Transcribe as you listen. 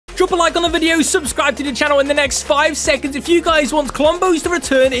Drop a like on the video, subscribe to the channel in the next 5 seconds if you guys want Klombos to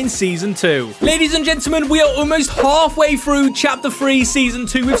return in Season 2. Ladies and gentlemen, we are almost halfway through Chapter 3 Season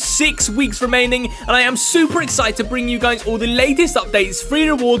 2 with 6 weeks remaining, and I am super excited to bring you guys all the latest updates, free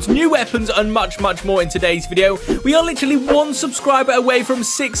rewards, new weapons, and much more in today's video. We are literally 1 subscriber away from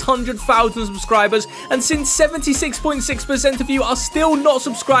 600,000 subscribers, and since 76.6% of you are still not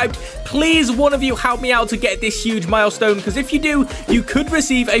subscribed, please one of you help me out to get this huge milestone, because if you do, you could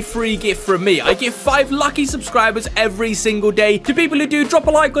receive a free gift from me. I give 5 lucky subscribers every single day. To people who do, drop a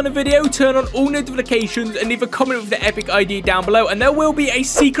like on the video, turn on all notifications, and leave a comment with the epic ID down below, and there will be a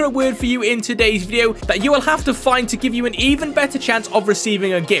secret word for you in today's video that you will have to find to give you an even better chance of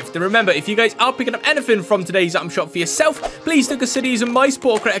receiving a gift. And remember, if you guys are picking up anything from today's item shop for yourself, please do consider using my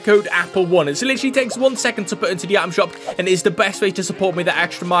support credit code Apple1. It literally takes 1 second to put into the item shop, and it is the best way to support me that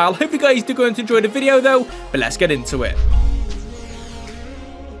extra mile. Hope you guys do going to enjoy the video though, but let's get into it.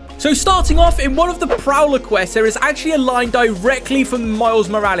 So starting off, in one of the Prowler quests, there is actually a line directly from the Miles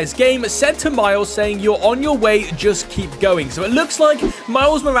Morales game sent to Miles saying, "You're on your way, just keep going." So it looks like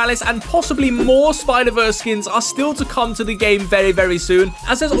Miles Morales and possibly more Spider-Verse skins are still to come to the game very soon,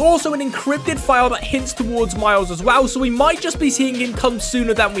 as there's also an encrypted file that hints towards Miles as well, so we might just be seeing him come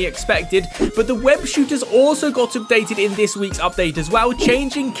sooner than we expected. But the web shooters also got updated in this week's update as well,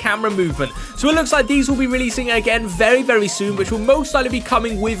 changing camera movement. So it looks like these will be releasing again very soon, which will most likely be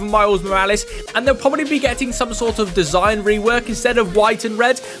coming with Miles Morales, and they'll probably be getting some sort of design rework. Instead of white and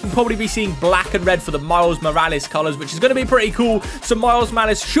red, we'll probably be seeing black and red for the Miles Morales colors, which is going to be pretty cool. So Miles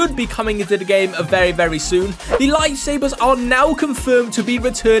Morales should be coming into the game very soon. The lightsabers are now confirmed to be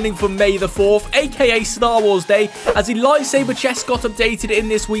returning for May the 4th, aka Star Wars Day, as the lightsaber chest got updated in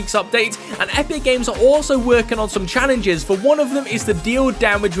this week's update, and Epic Games are also working on some challenges. For one of them is to deal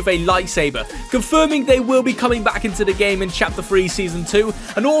damage with a lightsaber, confirming they will be coming back into the game in Chapter 3 Season 2,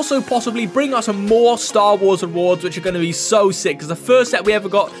 and also possibly bring us some more Star Wars rewards, which are going to be so sick, because the first set we ever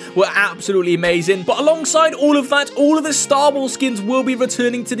got were absolutely amazing. But alongside all of that, all of the Star Wars skins will be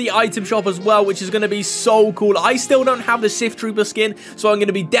returning to the item shop as well, which is going to be so cool. I still don't have the Sith Trooper skin, so I'm going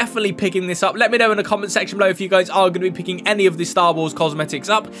to be definitely picking this up. Let me know in the comment section below if you guys are going to be picking any of the Star Wars cosmetics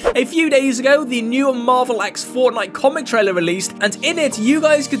up. A few days ago, the new Marvel x Fortnite comic trailer released, and in it, you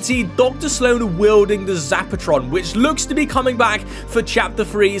guys could see Dr. Sloan wielding the Zapatron, which looks to be coming back for Chapter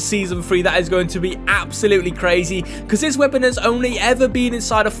 3 Season 3. That is going to be absolutely crazy, because this weapon has only ever been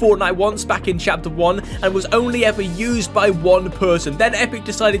inside of Fortnite once back in Chapter 1 and was only ever used by 1 person. Then Epic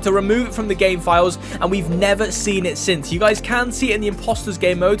decided to remove it from the game files, and we've never seen it since. You guys can see it in the Imposters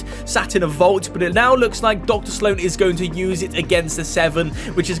game mode, sat in a vault, but it now looks like Dr. Sloan is going to use it against the 7,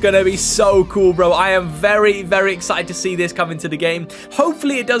 which is going to be so cool, bro. I am very excited to see this come into the game.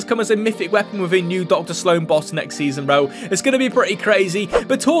 Hopefully it does come as a mythic weapon with a new Dr. Sloan boss next season, bro. It's going to be pretty crazy.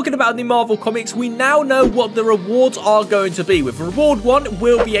 But talking about the Marvel comics, we now know what the rewards are going to be. With reward 1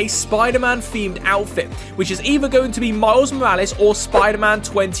 will be a Spider-Man themed outfit, which is either going to be Miles Morales or Spider-Man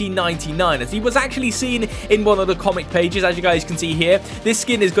 2099, as he was actually seen in one of the comic pages. As you guys can see here, this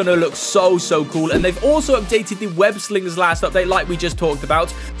skin is going to look so cool, and they've also updated the web slingers last update like we just talked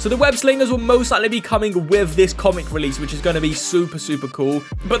about. So the web slingers will most likely be coming with this comic release, which is going to be super cool.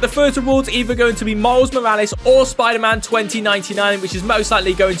 But the first reward's either going to be Miles Morales or Spider-Man 2099, which is most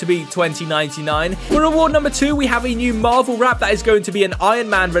likely going to be 2099. For reward number 2, we have a new Marvel wrap that is going to be an Iron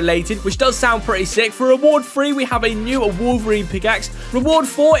Man related, which does sound pretty sick. For reward 3, we have a new Wolverine pickaxe. Reward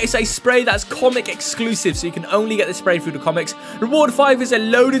 4 is a spray that's comic exclusive, so you can only get the spray through the comics. Reward 5 is a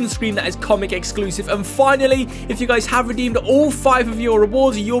loading screen that is comic exclusive. And finally, if you guys have redeemed all 5 of your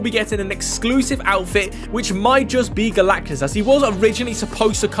rewards, you'll be getting an exclusive outfit, which might just be Galactus, as he was originally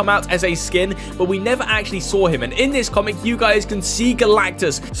supposed to come out as a skin, but we never actually saw him. And in this comic, you guys can see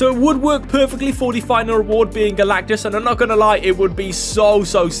Galactus, so it would work perfectly for the final reward being Galactus, and I'm not gonna lie, it would be so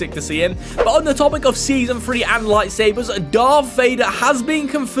sick to see him. But on the topic of Season 3 and lightsabers, Darth Vader has been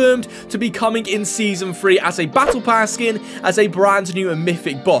confirmed to be coming in Season 3 as a Battle Pass skin, as a brand new and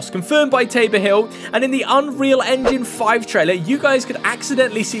mythic boss, confirmed by Tabor Hill. And in the Unreal Engine 5 trailer, you guys could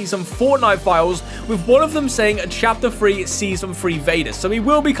accidentally see some Fortnite files, with one of them saying Chapter 3 Season 3 Vader. So he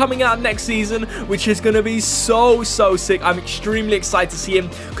will be coming out next season, which is gonna be so sick. I'm extremely excited to see him,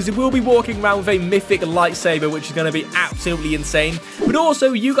 because he will be walking around with a mythic lightsaber, which is going to be absolutely insane. But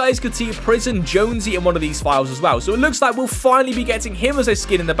also, you guys could see Prison Jonesy in one of these files as well. So it looks like we'll finally be getting him as a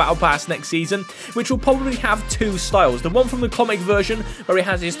skin in the Battle Pass next season, which will probably have 2 styles. The one from the comic version, where he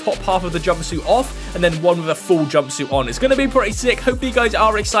has his top half of the jumpsuit off, and then one with a full jumpsuit on. It's going to be pretty sick. Hopefully you guys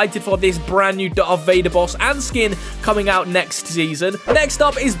are excited for this brand new Darth Vader boss and skin coming out next season. Next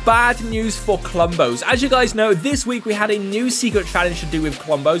up is bad news for Klombos. As you guys know, this week we had a new secret challenge to do with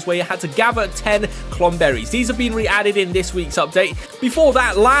Klombos, where you had to gather 10 Klomberries. These have been re-added in this week's update. Before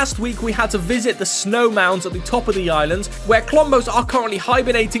that, last week we had to visit the snow mounds at the top of the island, where Klombos are currently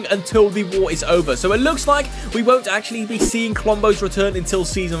hibernating until the war is over. So it looks like we won't actually be seeing Klombos return until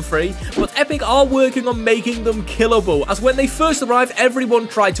Season 3, but Epic are working on making them killable, as when they first arrived, everyone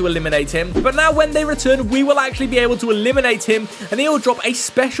tried to eliminate him, but now when they return, we will actually be able to eliminate him, and he will drop a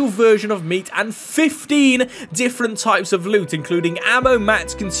special version of meat and 15 different types of loot, including ammo,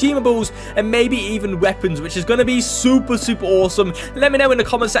 mats, consumables, and maybe even weapons, which is going to be super awesome. Let me know in the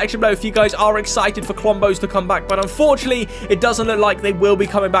comment section below if you guys are excited for Klombos to come back, but unfortunately, it doesn't look like they will be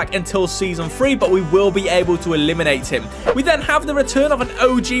coming back until Season 3, but we will be able to eliminate him. We then have the return of an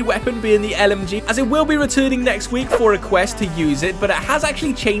OG weapon, being the LMG, as it will be returning next week for a quest to use it, but it has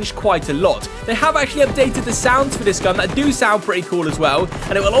actually changed quite a lot. They have actually updated the sounds for this gun that do sound pretty cool as well,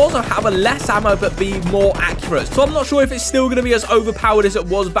 and it will also have a less ammo but be more accurate. So I'm not sure if it's still going to be as overpowered as it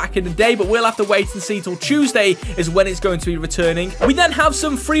was back in the day, but we'll have to wait and see till Tuesday is when it's going to be returning. We then have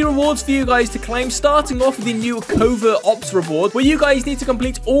some free rewards for you guys to claim, starting off with the new Covert Ops reward, where you guys need to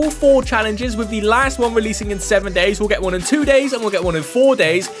complete all 4 challenges, with the last one releasing in 7 days. We'll get one in 2 days and we'll get one in 4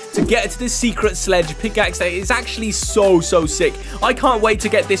 days to get to the secret sledge pickaxe that is actually so sick. I can't wait to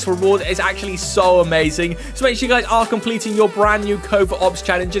get this reward. It's actually so amazing. So make sure you guys are completing your brand new Covert Ops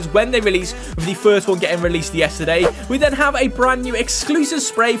challenges when they release, with the first one getting released yesterday. We then have a brand new exclusive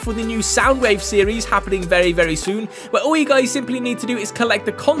spray for the new Soundwave series happening very soon, where all you guys simply need to do is collect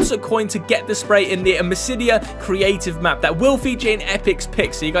the concert coin to get the spray in the Mysidia creative map that will feature in Epic's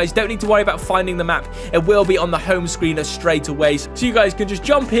picks. So you guys don't need to worry about finding the map. It will be on the home screen straight away, so you guys can just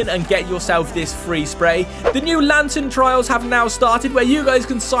jump in and get yourself this free spray. The new Lantern trials have now started, where you guys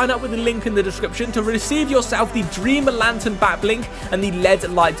can sign up with the link in the description to receive yourself the Dream Lantern back blink and the LED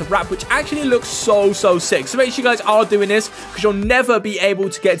light wrap, which actually looks so sick. So make sure you guys are doing this, because you'll never be able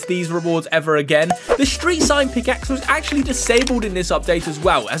to get these rewards ever again. The Street Sign pickaxe was actually disabled in this update as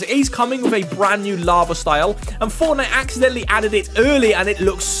well, as it is coming with a brand new lava style, and Fortnite accidentally added it early and it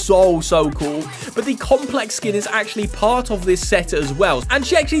looks so cool. But the complex skin is actually part of this set as well, and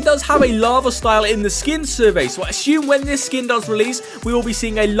she actually does have a lava style in the skin survey, so I assume when this skin does release, we will be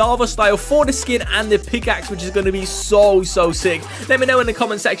seeing a lava style for the skin and the pickaxe, which is going to be so sick. Let me know in the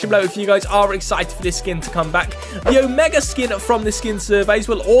comment section below if you guys are excited for this skin to come back. The Omega skin from the skin surveys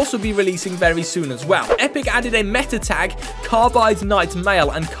will also be releasing very soon as well. Epic added a meta tag, Carbide Night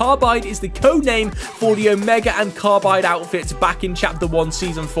Mail, and Carbide is the code name for the Omega and Carbide outfits back in Chapter 1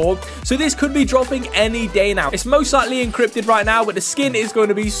 Season 4, so this could be dropping any day now. It's most likely encrypted right now, but the skin is going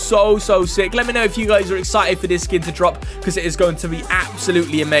to be so sick. Let me know if you guys are excited for this skin to drop, because it is going to be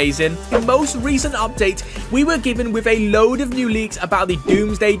absolutely amazing. In the most recent update, we were given with a load of new leaks about the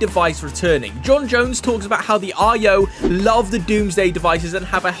Doomsday device returning. John Jones talks about how the IO love the Doomsday devices and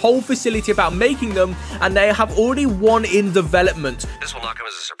have a whole facility about making them, and they have already one in development. This will not come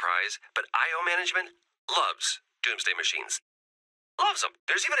as a surprise, but IO management loves Doomsday machines. Loves them.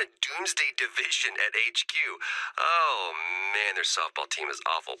 There's even a Doomsday division at HQ. Oh man, their softball team is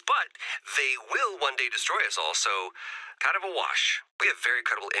awful, but they will one day destroy us all, so kind of a wash. We have very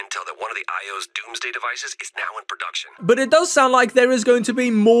credible intel that one of the IO's Doomsday devices is now in production. But it does sound like there is going to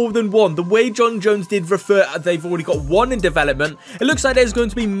be more than one. The way John Jones did refer, they've already got one in development. It looks like there's going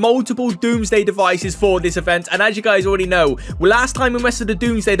to be multiple Doomsday devices for this event. And as you guys already know, last time we messed with the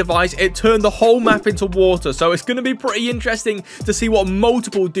Doomsday device, it turned the whole map into water. So it's going to be pretty interesting to see what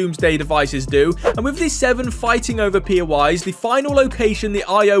multiple Doomsday devices do. And with these 7 fighting over POIs, the final location the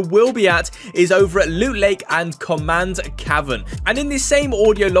IO will be at is over at Loot Lake and Command Cavern. And in this same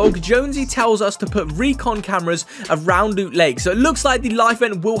audio log, Jonesy tells us to put recon cameras around Loot Lake. So it looks like the live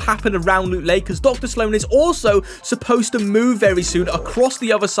event will happen around Loot Lake, because Dr. Sloan is also supposed to move very soon across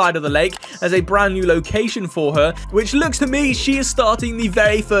the other side of the lake as a brand new location for her, which looks to me she is starting the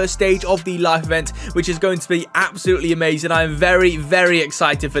very first stage of the live event, which is going to be absolutely amazing. I am very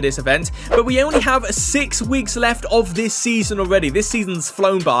excited for this event. But we only have 6 weeks left of this season already. This season's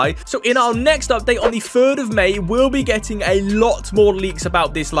flown by. So in our next update on the 3rd of May, we'll be getting a lot more leaks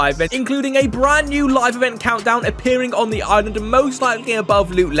about this live event, including a brand new live event countdown appearing on the island, most likely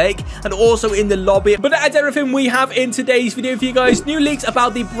above Loot Lake, and also in the lobby. But that's everything we have in today's video for you guys. New leaks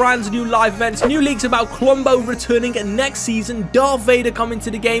about the brand new live events, new leaks about Klombo returning next season, Darth Vader coming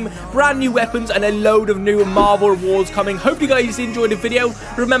to the game, brand new weapons, and a load of new Marvel rewards coming. Hope you guys enjoyed the video.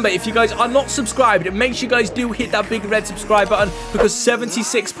 Remember, if you guys are not subscribed, make sure you guys do hit that big red subscribe button, because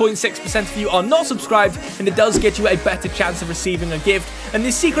 76.6% of you are not subscribed, and it does get you a better better chance of receiving a gift. And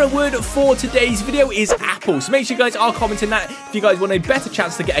the secret word for today's video is apple. So make sure you guys are commenting that if you guys want a better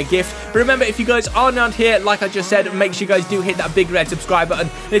chance to get a gift. But remember, if you guys are around here, like I just said, make sure you guys do hit that big red subscribe button.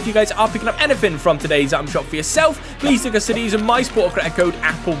 And if you guys are picking up anything from today's item shop for yourself, please do consider using my support credit code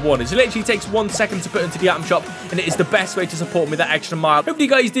Apple1. It literally takes 1 second to put into the item shop, and it is the best way to support me that extra mile. Hope you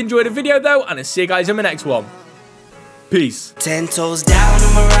guys did enjoy the video though, and I'll see you guys in my next one. Peace. 10 toes down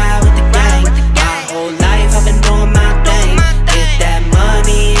on my ride.